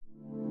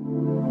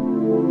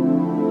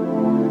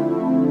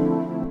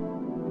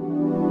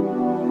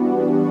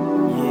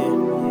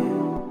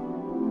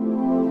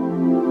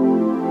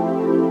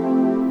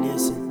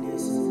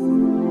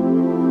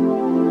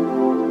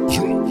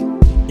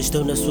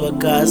sua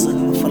casa,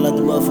 fala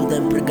de uma da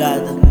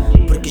empregada,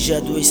 porque já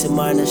 2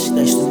 semanas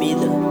estás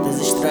sumida,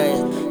 estás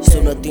estranha. E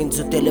só não atendes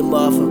o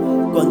telemóvel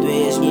quando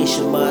é as minhas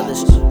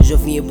chamadas. Já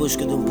vim em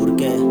busca de um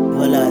porquê.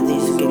 Vai lá,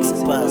 diz o que é que se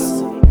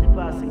passa.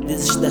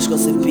 Dizes que estás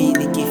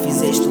concebida e que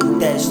fizeste um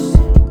teste.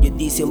 Eu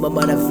disse é uma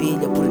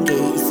maravilha, porque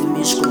é isso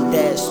me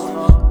escondeste.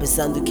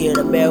 Pensando que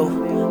era meu,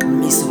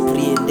 me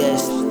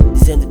surpreendeste,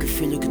 dizendo que o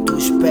filho que tu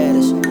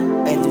esperas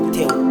é do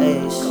teu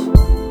ex.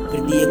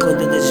 Perdi a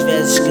conta das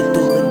vezes que tu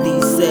me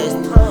disseste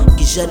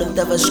que já não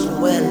estavas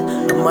com ele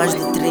há mais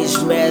de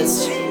 3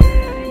 meses.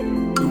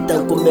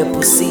 Então como é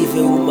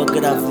possível uma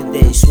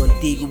gravidez? O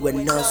antigo é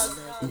nosso,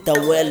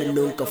 então ele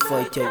nunca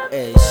foi teu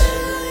ex.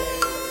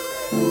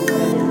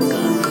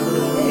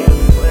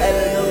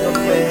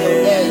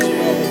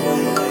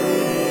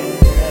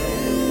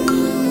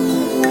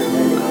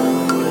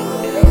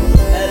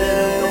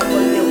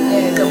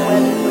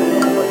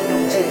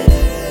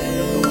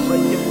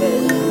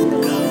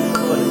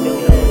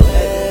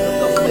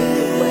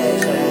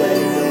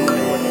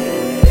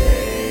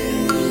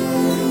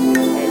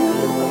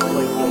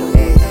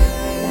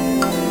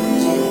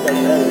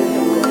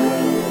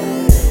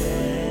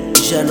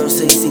 Já não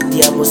sei se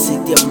te amo ou se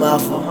te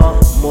amava.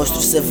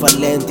 Mostro ser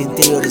valente,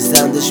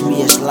 interiorizando as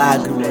minhas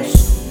lágrimas.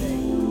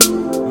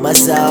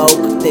 Mas há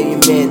algo que tenho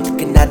em mente,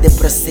 que nada é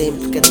para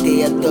sempre, que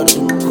até a dor de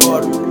um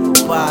corno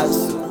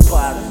passo.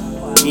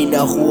 E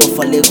na rua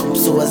falei com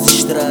pessoas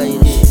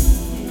estranhas,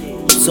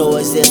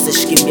 pessoas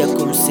essas que me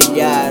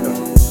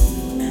aconselharam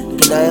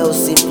que não é o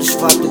simples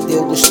fato de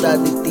eu gostar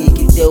de ti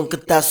que tenho que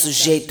estar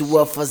sujeito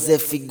a fazer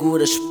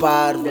figuras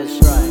parvas.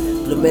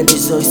 Pelo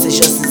menos hoje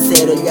seja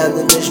sincero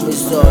olhando nos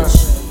meus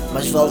olhos.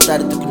 Mais vale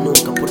tarde do que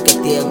nunca, porque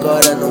até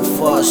agora não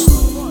foste.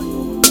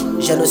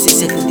 Já não sei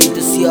se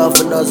acredito se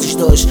houve nós os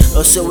dois,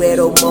 ou se eu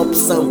era uma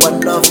opção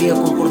quando não havia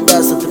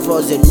concordância entre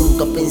vós. Eu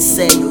nunca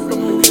pensei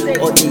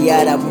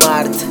odiar a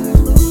Marte.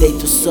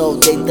 Deito o sol,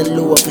 deito a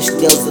lua, fiz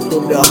deusa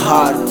do meu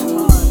heart.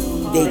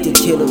 Deito o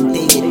que eu não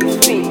tenho,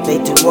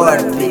 deito o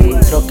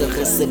orbit. Troca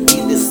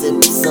recebi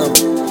decepção,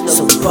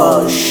 sou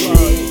posh.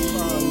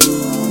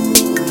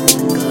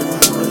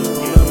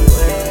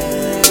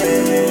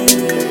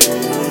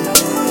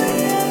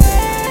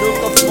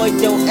 Nunca foi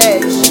teu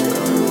ex,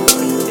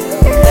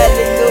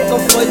 ele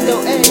nunca foi teu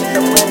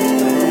ex.